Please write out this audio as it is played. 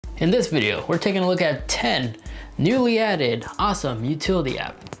In this video, we're taking a look at 10 newly added awesome utility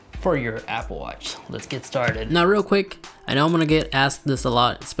app for your Apple Watch. Let's get started. Now real quick, I know I'm gonna get asked this a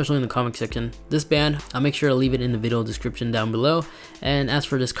lot, especially in the comment section. This band, I'll make sure to leave it in the video description down below. And as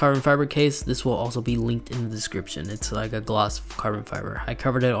for this carbon fiber case, this will also be linked in the description. It's like a gloss carbon fiber. I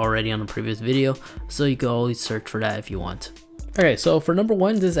covered it already on a previous video, so you can always search for that if you want. Okay, so for number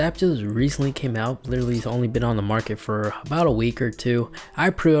one, this app just recently came out. Literally, it's only been on the market for about a week or two. I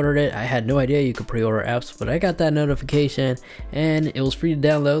pre-ordered it. I had no idea you could pre-order apps, but I got that notification and it was free to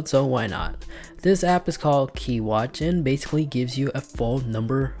download, so why not? This app is called KeyWatch and basically gives you a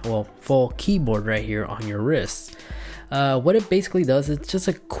full keyboard right here on your wrist. What it basically does, it's just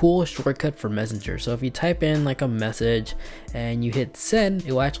a cool shortcut for Messenger. So if you type in like a message and you hit send,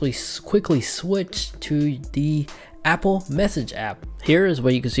 it will actually quickly switch to the Apple Message app. Here is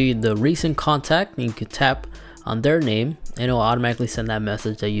where you can see the recent contact, and you can tap on their name and it will automatically send that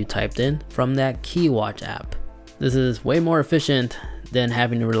message that you typed in from that KeyWatch app. This is way more efficient than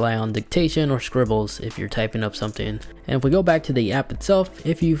having to rely on dictation or scribbles if you're typing up something. And if we go back to the app itself,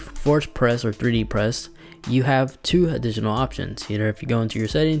 if you force press or 3D press, you have two additional options. Either if you go into your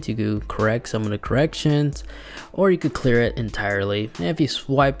settings, you could correct some of the corrections, or you could clear it entirely. And if you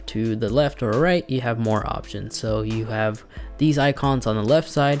swipe to the left or right, you have more options. So you have these icons on the left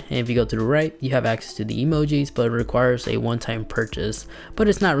side, and if you go to the right, you have access to the emojis, but it requires a one-time purchase, but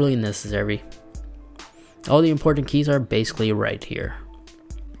it's not really necessary. All the important keys are basically right here.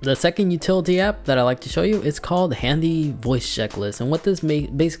 The second utility app that I like to show you is called Handy Voice Checklist, and what this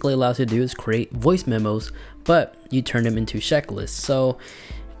basically allows you to do is create voice memos, but you turn them into checklists. So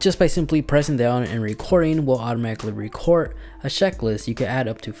just by simply pressing down and recording will automatically record a checklist. You can add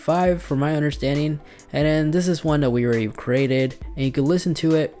up to 5 from my understanding, and then this is one that we already created, and you can listen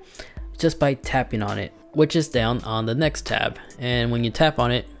to it just by tapping on it, which is down on the next tab. And when you tap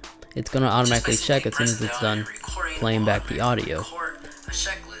on it, it's going to automatically check as soon as it's done playing back the audio.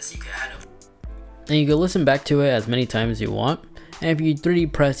 And you can listen back to it as many times as you want. And if you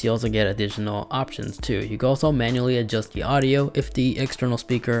 3D press, you also get additional options too. You can also manually adjust the audio if the external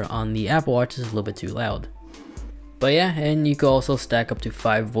speaker on the Apple Watch is a little bit too loud. But yeah, and you can also stack up to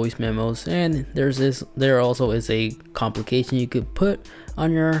 5 voice memos, and there also is a complication you could put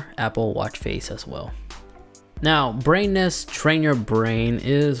on your Apple Watch face as well. Now, BrainNest Train Your Brain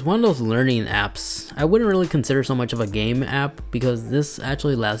is one of those learning apps. I wouldn't really consider so much of a game app because this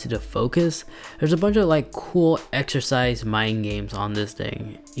actually allows you to focus. There's a bunch of like cool exercise mind games on this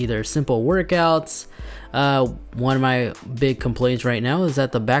thing. Either simple workouts. One of my big complaints right now is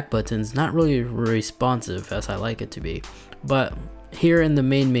that the back button's not really responsive as I like it to be. But here in the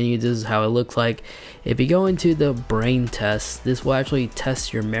main menu, this is how it looks like. If you go into the brain test, this will actually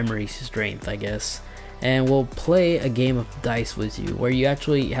test your memory strength, I guess. And we'll play a game of dice with you where you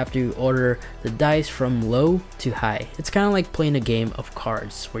actually have to order the dice from low to high. It's kind of like playing a game of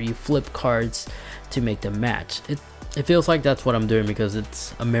cards where you flip cards to make them match. It feels like that's what I'm doing because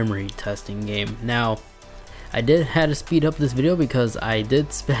it's a memory testing game. Now, I did have to speed up this video because I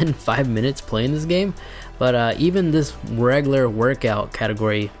did spend 5 minutes playing this game, but even this regular workout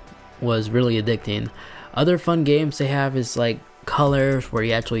category was really addicting. Other fun games they have is like colors, where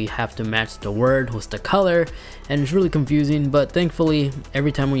you actually have to match the word with the color, and it's really confusing. But thankfully,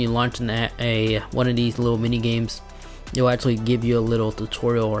 every time when you launch one of these little mini games, it'll actually give you a little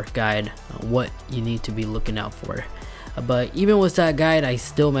tutorial or guide on what you need to be looking out for. But even with that guide, I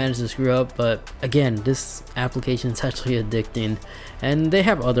still managed to screw up. But again, this application is actually addicting, and they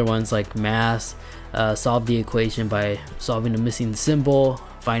have other ones like math, solve the equation by solving the missing symbol,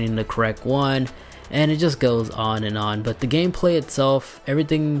 finding the correct one, and it just goes on and on. But the gameplay itself,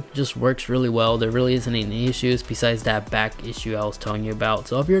 everything just works really well. There really isn't any issues besides that back issue I was telling you about.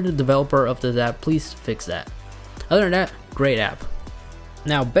 So if you're the developer of this app, please fix that. Other than that, great app.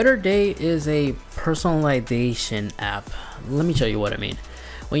 Now, Better Day is a personalization app. Let me show you what I mean.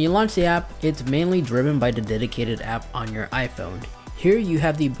 When you launch the app, it's mainly driven by the dedicated app on your iPhone. Here you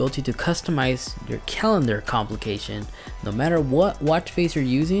have the ability to customize your calendar complication. No matter what watch face you're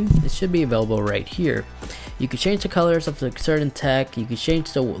using, it should be available right here. You can change the colors of the certain tech, you can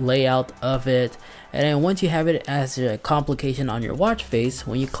change the layout of it, and then once you have it as a complication on your watch face,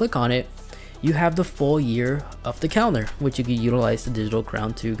 when you click on it, you have the full year of the calendar, which you can utilize the digital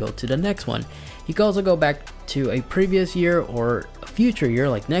crown to go to the next one. You can also go back to a previous year or a future year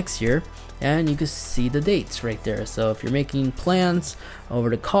like next year, and you can see the dates right there. So if you're making plans over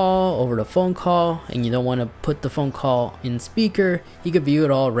the phone call, and you don't want to put the phone call in speaker, you can view it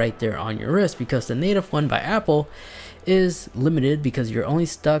all right there on your wrist, because the native one by Apple is limited because you're only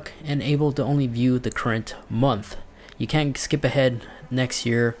stuck and able to only view the current month. You can't skip ahead next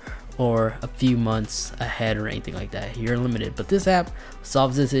year or a few months ahead or anything like that. You're limited, but this app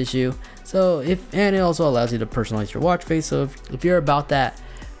solves this issue. And it also allows you to personalize your watch face. So if you're about that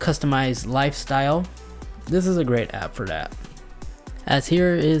customized lifestyle, this is a great app for that. As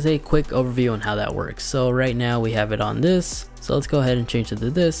here is a quick overview on how that works. So right now we have it on this. So let's go ahead and change it to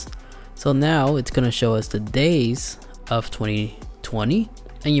this. So now it's going to show us the days of 2020.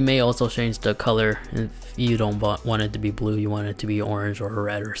 And you may also change the color if you don't want it to be blue, you want it to be orange or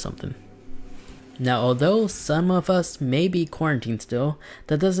red or something. Now, although some of us may be quarantined still,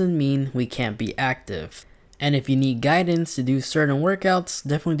 that doesn't mean we can't be active. And if you need guidance to do certain workouts,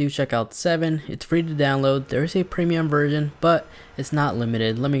 definitely do check out 7. It's free to download. There is a premium version, but it's not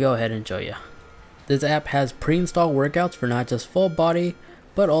limited. Let me go ahead and show you. This app has pre-installed workouts for not just full body,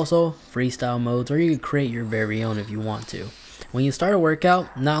 but also freestyle modes, or you can create your very own if you want to. When you start a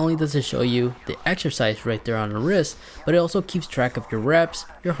workout, not only does it show you the exercise right there on the wrist, but it also keeps track of your reps,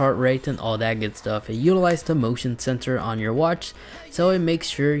 your heart rate, and all that good stuff. It utilizes the motion sensor on your watch, so it makes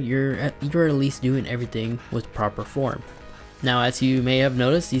sure you're at least doing everything with proper form. Now, as you may have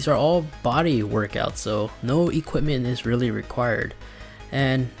noticed, these are all body workouts, so no equipment is really required.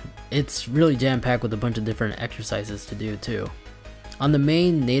 And it's really jam-packed with a bunch of different exercises to do too. On the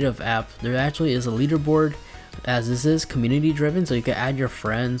main native app, there actually is a leaderboard, as this is community driven, so you can add your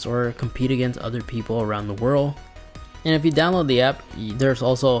friends or compete against other people around the world. And if you download the app, there's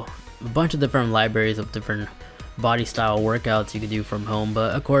also a bunch of different libraries of different body style workouts you can do from home,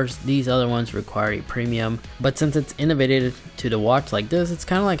 but of course these other ones require a premium. But since it's innovated to the watch like this, it's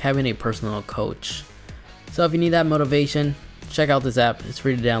kind of like having a personal coach. So if you need that motivation, check out this app. It's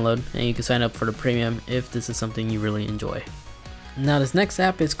free to download, and you can sign up for the premium if this is something you really enjoy. Now this next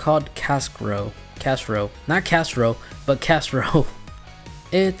app is called Castro. Not Castro, but Castro.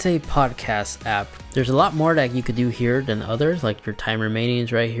 It's a podcast app. There's a lot more that you could do here than others, like your time remaining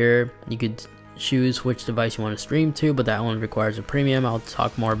is right here. You could choose which device you want to stream to, but that one requires a premium. I'll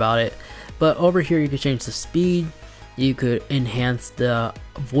talk more about it. But over here you could change the speed, you could enhance the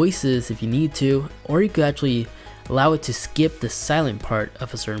voices if you need to, or you could actually allow it to skip the silent part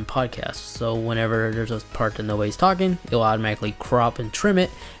of a certain podcast. So whenever there's a part that nobody's talking, it'll automatically crop and trim it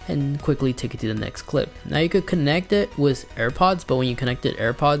and quickly take it to the next clip. Now you could connect it with AirPods, but when you connect it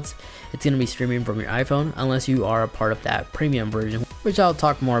AirPods, it's going to be streaming from your iPhone unless you are a part of that premium version, which I'll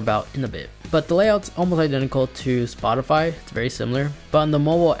talk more about in a bit. But the layout's almost identical to Spotify. It's very similar. But on the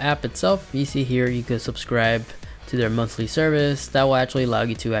mobile app itself, you see here you could subscribe to their monthly service that will actually allow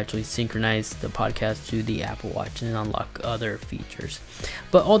you to actually synchronize the podcast to the Apple Watch and unlock other features.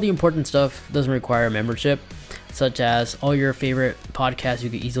 But all the important stuff doesn't require a membership, such as all your favorite podcasts you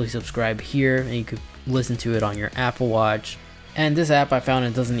could easily subscribe here and you could listen to it on your Apple Watch. And this app, I found,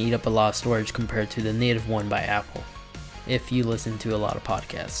 it doesn't eat up a lot of storage compared to the native one by Apple if you listen to a lot of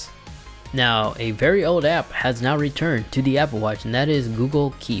podcasts. Now, a very old app has now returned to the Apple Watch, and that is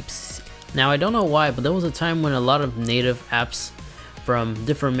Google Keeps. Now, I don't know why, but there was a time when a lot of native apps from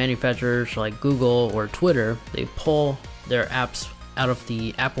different manufacturers like Google or Twitter, they pull their apps out of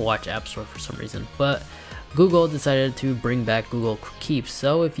the Apple Watch App Store for some reason. But Google decided to bring back Google Keeps.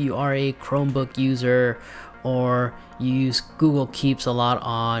 So if you are a Chromebook user or you use Google Keeps a lot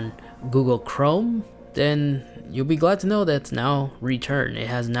on Google Chrome, then you'll be glad to know that it's now returned. It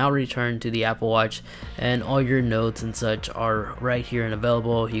has now returned to the Apple Watch, and all your notes and such are right here and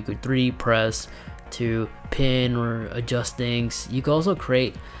available. You could 3D press to pin or adjust things. You can also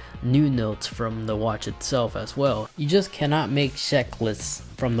create new notes from the watch itself as well. You just cannot make checklists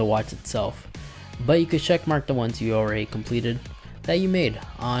from the watch itself, but you could check mark the ones you already completed that you made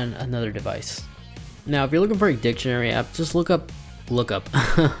on another device. Now, if you're looking for a dictionary app, just look up.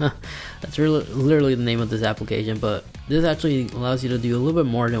 That's literally the name of this application, but this actually allows you to do a little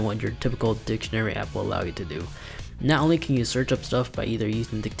bit more than what your typical dictionary app will allow you to do. Not only can you search up stuff by either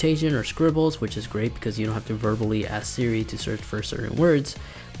using dictation or scribbles, which is great because you don't have to verbally ask Siri to search for certain words,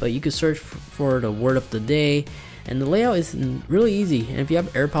 but you can search for the word of the day, and the layout is really easy. And if you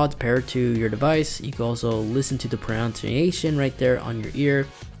have AirPods paired to your device, you can also listen to the pronunciation right there on your ear.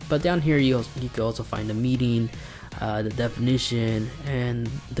 But down here you can also find the meaning, the definition, and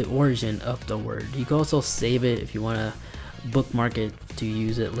the origin of the word. You can also save it if you want to bookmark it to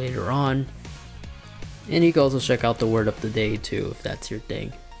use it later on. And you can also check out the word of the day too if that's your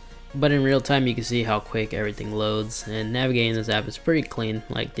thing. But in real time you can see how quick everything loads, and navigating this app is pretty clean.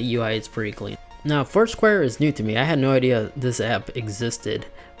 Like, the UI is pretty clean. Now, Foursquare is new to me. I had no idea this app existed.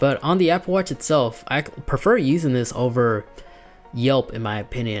 But on the Apple Watch itself, I prefer using this over Yelp in my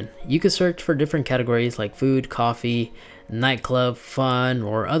opinion. You could search for different categories like food, coffee, nightclub, fun,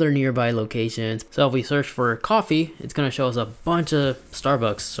 or other nearby locations. So if we search for coffee, it's going to show us a bunch of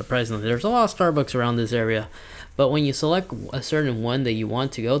Starbucks. Surprisingly, there's a lot of Starbucks around this area. But when you select a certain one that you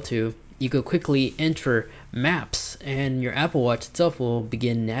want to go to, you could quickly enter maps and your Apple Watch itself will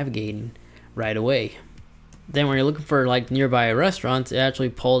begin navigating right away. Then when you're looking for like nearby restaurants, it actually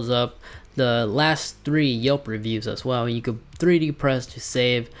pulls up the last 3 Yelp reviews as well. You could 3D press to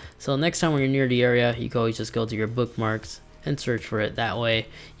save. So next time when you're near the area, you can always just go to your bookmarks and search for it that way.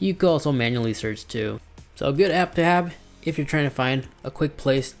 You could also manually search too. So a good app to have if you're trying to find a quick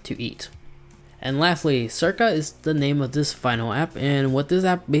place to eat. And lastly, Circa is the name of this final app, and what this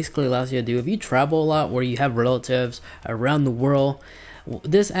app basically allows you to do, if you travel a lot or you have relatives around the world,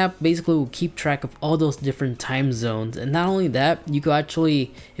 this app basically will keep track of all those different time zones. And not only that, you could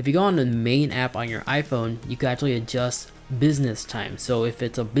actually, if you go on the main app on your iPhone, you could actually adjust business time. So if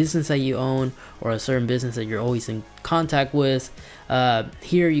it's a business that you own or a certain business that you're always in contact with,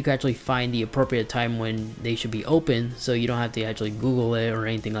 here you can actually find the appropriate time when they should be open, so you don't have to actually Google it or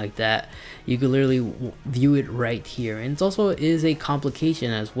anything like that. You can literally view it right here. And it also is a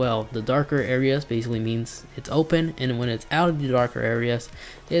complication as well. The darker areas basically means it's open, and when it's out of the darker areas,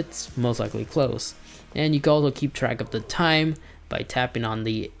 it's most likely closed. And you can also keep track of the time by tapping on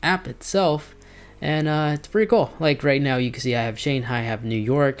the app itself. And it's pretty cool. Like right now you can see I have Shanghai, I have New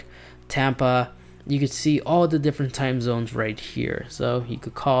York, Tampa. You can see all the different time zones right here. So you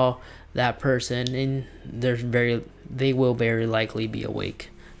could call that person and they will very likely be awake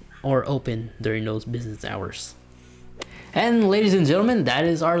or open during those business hours. And ladies and gentlemen, that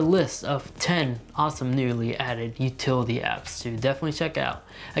is our list of 10 awesome newly added utility apps to definitely check out.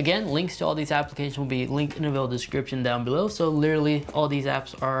 Again, links to all these applications will be linked in the video description down below, so literally all these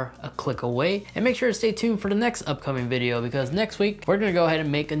apps are a click away. And make sure to stay tuned for the next upcoming video, because next week we're going to go ahead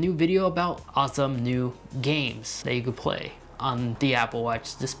and make a new video about awesome new games that you could play on the Apple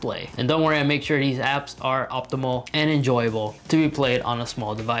Watch display. And don't worry, I make sure these apps are optimal and enjoyable to be played on a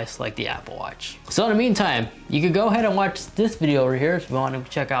small device like the Apple Watch. So in the meantime, you can go ahead and watch this video over here if you want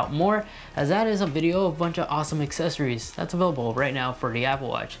to check out more, as that is a video of a bunch of awesome accessories that's available right now for the Apple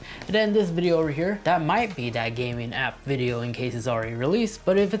Watch. And then this video over here, that might be that gaming app video in case it's already released,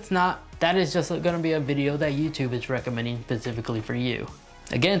 but if it's not, that is just gonna be a video that YouTube is recommending specifically for you.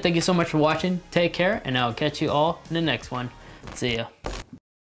 Again, thank you so much for watching, take care, and I'll catch you all in the next one. See ya.